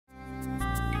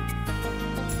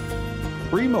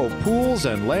Primo Pools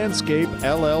and Landscape,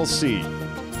 LLC.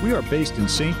 We are based in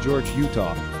St. George,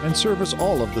 Utah, and service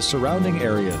all of the surrounding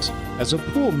areas. As a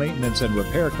pool maintenance and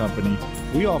repair company,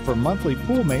 we offer monthly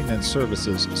pool maintenance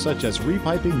services such as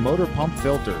repiping motor pump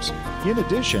filters. In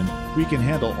addition, we can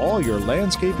handle all your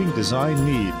landscaping design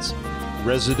needs.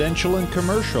 Residential and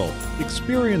commercial,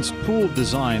 experienced pool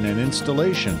design and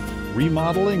installation,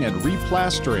 remodeling and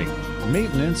replastering,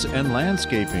 maintenance and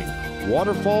landscaping,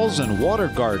 waterfalls and water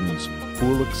gardens,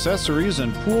 pool accessories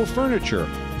and pool furniture,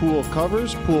 pool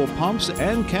covers, pool pumps,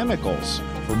 and chemicals.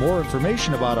 For more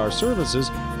information about our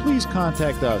services, please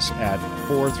contact us at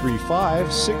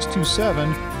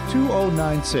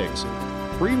 435-627-2096.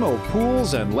 Primo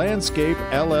Pools and Landscape,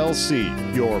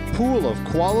 LLC, your pool of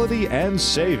quality and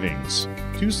savings.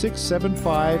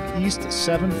 2675 East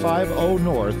 750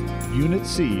 North, Unit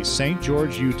C, St.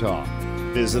 George, Utah.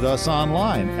 Visit us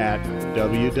online at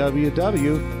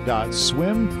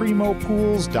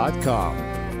www.swimpremopools.com.